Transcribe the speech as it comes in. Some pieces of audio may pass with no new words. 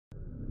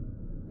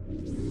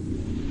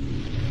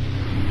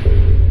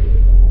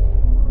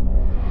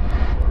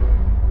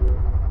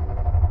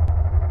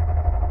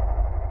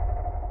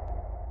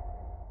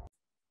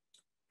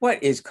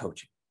What is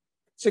coaching?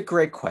 It's a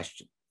great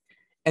question.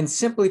 And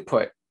simply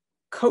put,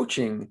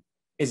 coaching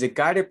is a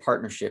guided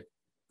partnership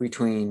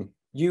between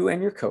you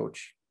and your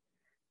coach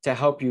to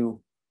help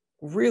you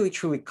really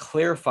truly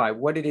clarify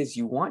what it is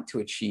you want to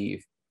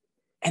achieve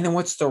and then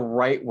what's the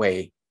right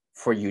way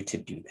for you to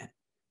do that.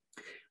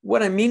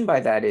 What I mean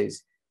by that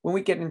is when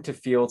we get into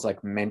fields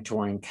like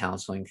mentoring,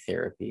 counseling,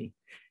 therapy,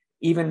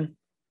 even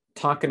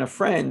talking to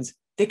friends,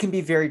 they can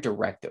be very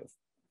directive.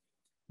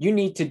 You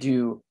need to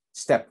do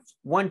steps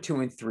 1,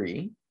 2, and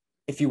 3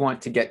 if you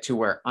want to get to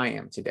where I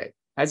am today,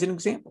 as an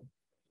example.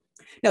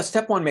 Now,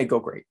 step 1 may go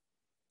great.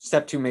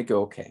 Step 2 may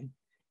go okay.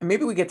 And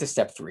maybe we get to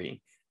step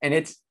 3 and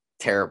it's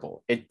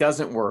terrible. It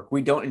doesn't work.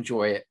 We don't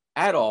enjoy it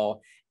at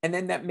all. And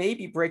then that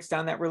maybe breaks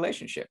down that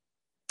relationship.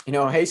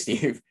 Hey,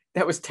 Steve,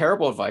 that was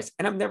terrible advice,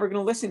 and I'm never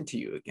going to listen to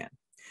you again.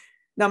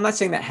 Now, I'm not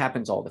saying that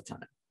happens all the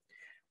time,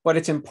 but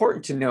it's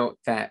important to note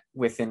that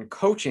within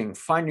coaching,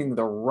 finding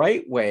the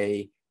right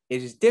way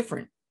is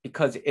different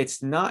because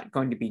it's not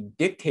going to be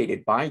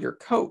dictated by your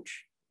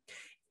coach.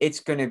 It's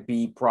going to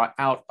be brought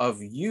out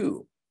of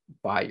you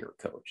by your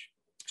coach.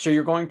 So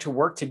you're going to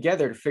work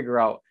together to figure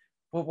out,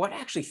 well, what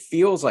actually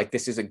feels like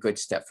this is a good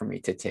step for me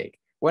to take?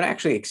 What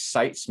actually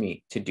excites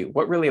me to do?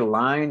 What really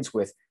aligns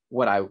with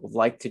what I would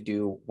like to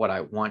do, what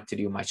I want to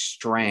do, my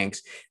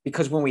strengths?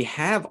 Because when we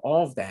have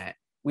all of that,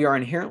 we are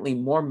inherently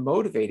more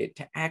motivated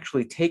to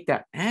actually take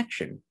that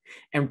action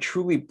and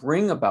truly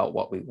bring about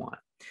what we want.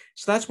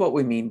 So that's what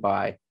we mean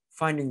by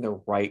finding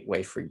the right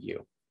way for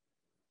you.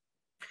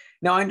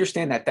 Now, I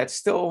understand that that's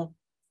still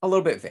a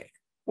little bit vague.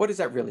 What does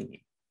that really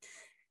mean?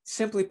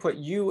 Simply put,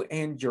 you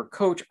and your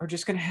coach are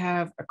just going to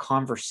have a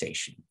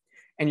conversation,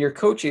 and your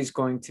coach is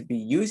going to be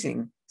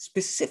using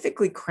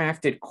specifically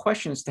crafted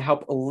questions to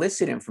help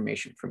elicit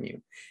information from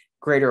you,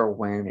 greater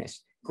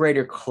awareness,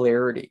 greater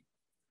clarity.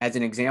 As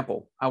an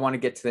example, I want to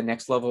get to the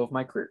next level of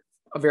my career,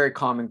 a very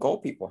common goal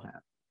people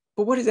have.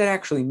 But what does that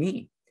actually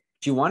mean?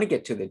 Do you want to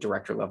get to the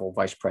director level,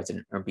 vice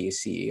president, or be a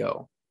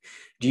CEO?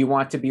 Do you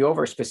want to be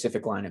over a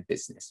specific line of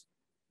business?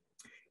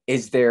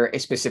 Is there a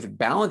specific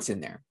balance in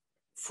there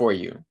for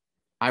you?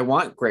 I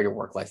want greater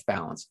work-life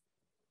balance.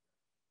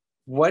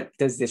 What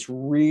does this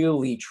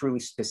really, truly,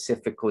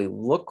 specifically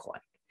look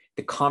like?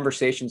 The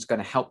conversation is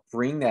going to help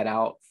bring that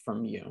out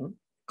from you,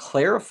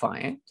 clarify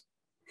it,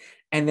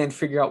 and then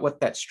figure out what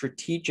that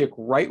strategic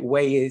right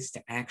way is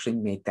to actually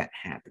make that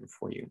happen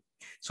for you.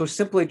 So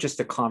simply just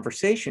a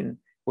conversation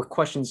with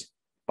questions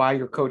by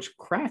your coach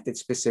crafted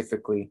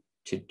specifically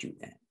to do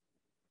that.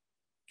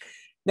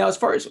 Now, as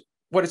far as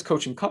what does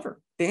coaching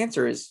cover? The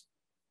answer is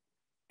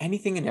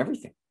anything and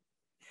everything.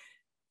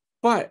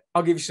 But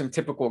I'll give you some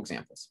typical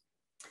examples.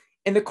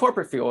 In the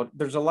corporate field,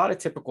 there's a lot of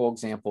typical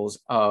examples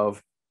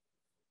of,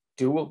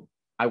 do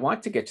I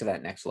want to get to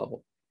that next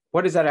level?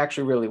 What does that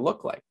actually really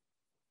look like?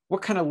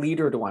 What kind of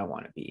leader do I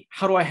want to be?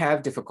 How do I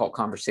have difficult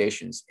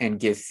conversations and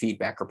give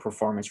feedback or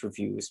performance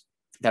reviews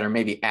that are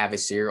maybe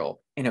adversarial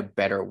in a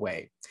better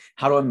way?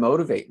 How do I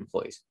motivate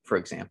employees, for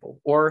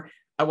example? Or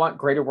I want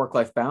greater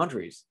work-life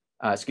boundaries.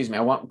 I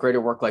want greater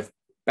work-life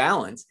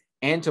balance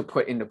and to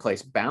put into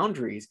place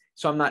boundaries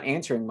so I'm not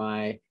answering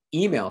my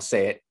email,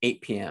 say at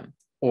 8 p.m.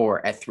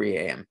 or at 3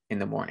 a.m. in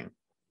the morning.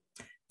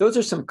 Those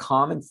are some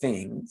common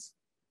things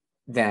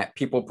that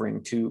people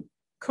bring to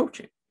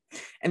coaching.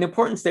 And the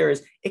importance there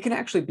is it can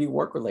actually be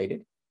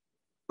work-related,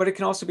 but it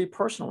can also be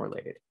personal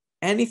related.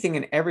 Anything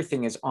and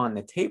everything is on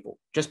the table.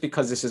 Just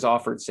because this is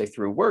offered, say,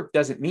 through work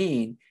doesn't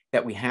mean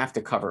that we have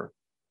to cover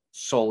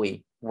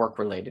solely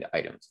work-related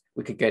items.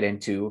 We could get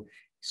into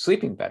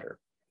sleeping better.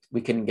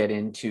 We can get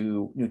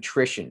into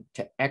nutrition,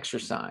 to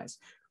exercise,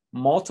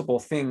 multiple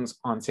things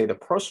on, say, the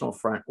personal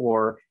front,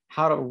 or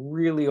how to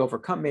really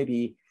overcome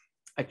maybe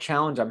a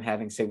challenge I'm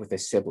having, say, with a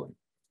sibling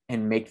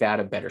and make that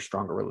a better,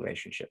 stronger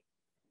relationship.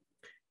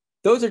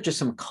 Those are just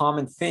some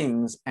common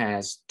things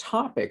as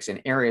topics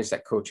and areas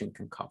that coaching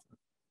can cover.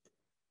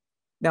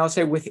 Now, I'll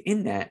say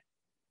within that,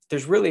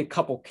 there's really a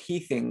couple key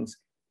things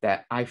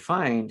that I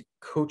find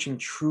coaching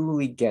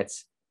truly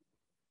gets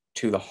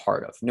to the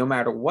heart of. No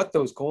matter what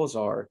those goals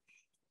are,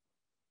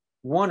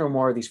 one or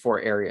more of these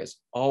 4 areas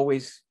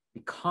always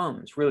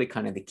becomes really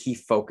kind of the key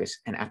focus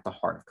and at the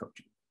heart of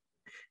coaching.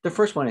 The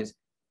first one is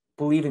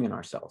believing in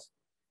ourselves,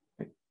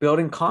 right?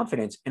 Building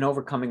confidence and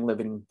overcoming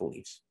limiting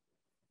beliefs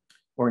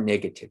or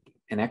negativity.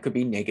 And that could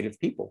be negative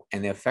people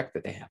and the effect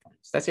that they have on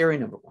us. That's area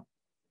number 1.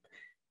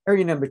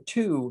 Area number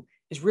 2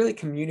 is really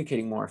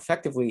communicating more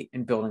effectively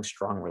and building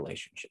strong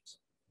relationships.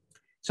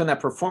 So in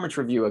that performance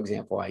review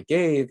example I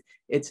gave,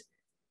 it's,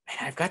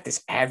 man, I've got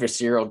this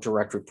adversarial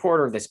direct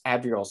reporter, this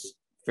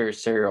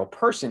adversarial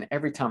person.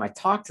 Every time I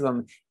talk to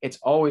them, it's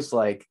always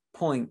like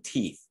pulling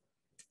teeth.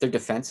 They're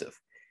defensive.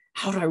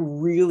 How do I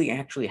really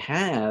actually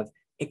have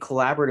a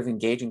collaborative,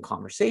 engaging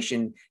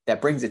conversation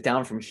that brings it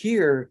down from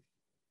here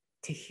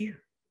to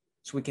here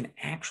so we can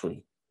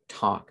actually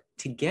talk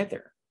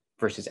together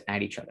versus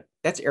at each other?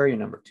 That's area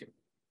number 2.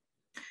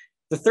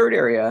 The third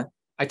area,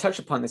 I touched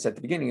upon this at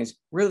the beginning, is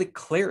really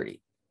clarity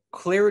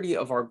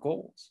of our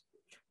goals.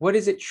 What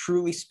does it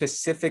truly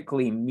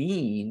specifically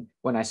mean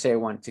when I say I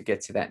want to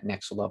get to that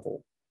next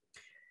level?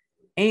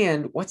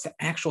 And what's the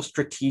actual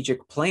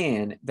strategic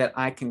plan that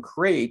I can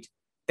create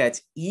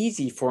that's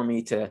easy for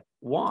me to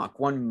walk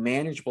one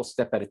manageable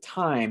step at a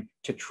time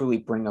to truly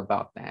bring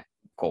about that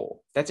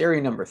goal? That's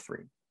area number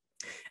 3.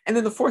 And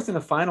then the fourth and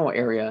the final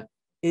area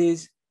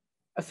is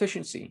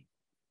efficiency,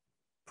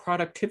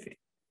 productivity.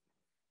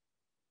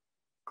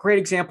 Great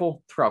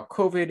example, throughout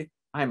COVID,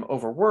 I'm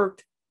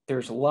overworked.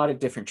 There's a lot of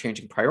different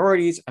changing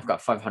priorities. I've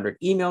got 500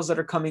 emails that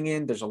are coming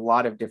in. There's a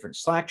lot of different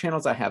Slack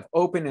channels I have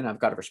open, and I've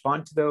got to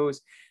respond to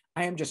those.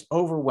 I am just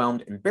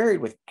overwhelmed and buried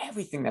with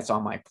everything that's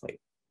on my plate.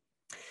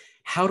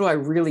 How do I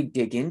really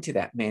dig into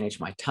that,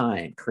 manage my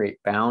time, create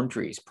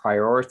boundaries,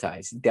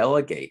 prioritize,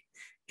 delegate,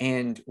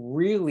 and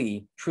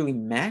really, truly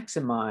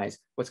maximize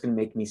what's going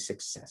to make me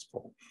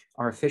successful?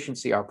 Our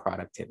efficiency, our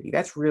productivity.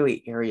 That's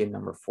really area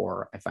number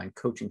 4. I find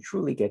coaching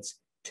truly gets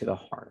to the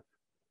heart.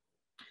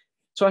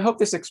 So I hope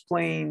this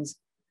explains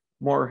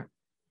more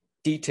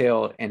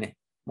detailed and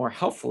more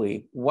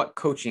helpfully what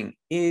coaching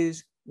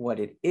is, what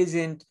it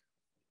isn't, a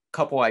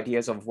couple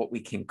ideas of what we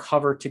can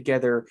cover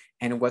together,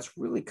 and what's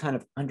really kind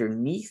of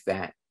underneath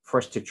that for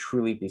us to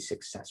truly be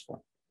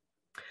successful.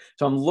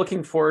 So I'm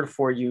looking forward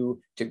for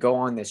you to go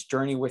on this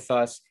journey with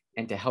us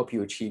and to help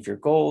you achieve your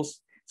goals.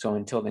 So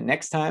until the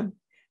next time,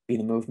 be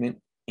the movement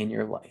in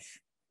your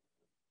life.